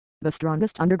The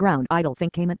strongest underground idol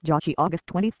Kamen Joshi August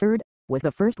 23, was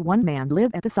the first one-man live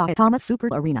at the Saitama Super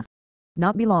Arena.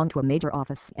 Not belong to a major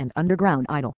office and underground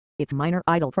idol, it's minor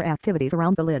idol for activities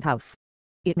around the Lid House.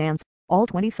 It nans, all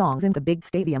 20 songs in the big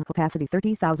stadium capacity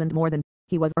 30,000 more than,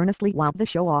 he was earnestly wound the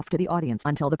show off to the audience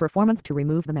until the performance to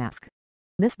remove the mask.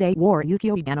 This day wore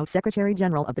Yukio Edano, Secretary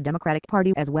General of the Democratic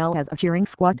Party, as well as a cheering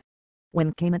squad.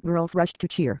 When Kamen girls rushed to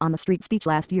cheer on the street speech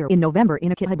last year in November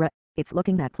in Akihabara, it's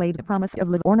looking that played the promise of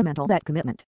live ornamental that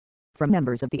commitment. From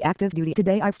members of the active duty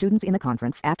today I students in the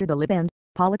conference after the live end,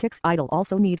 politics idol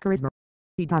also need charisma.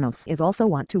 Edanos is also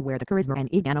want to wear the charisma and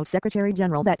Edano Secretary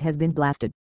General that has been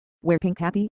blasted. Wear pink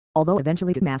happy, although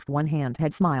eventually to mask one hand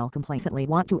head smile complacently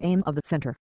want to aim of the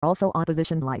center, also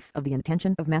opposition life of the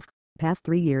intention of mask, past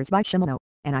 3 years by Shimono,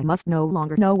 and I must no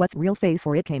longer know what's real face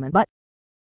or it came in but,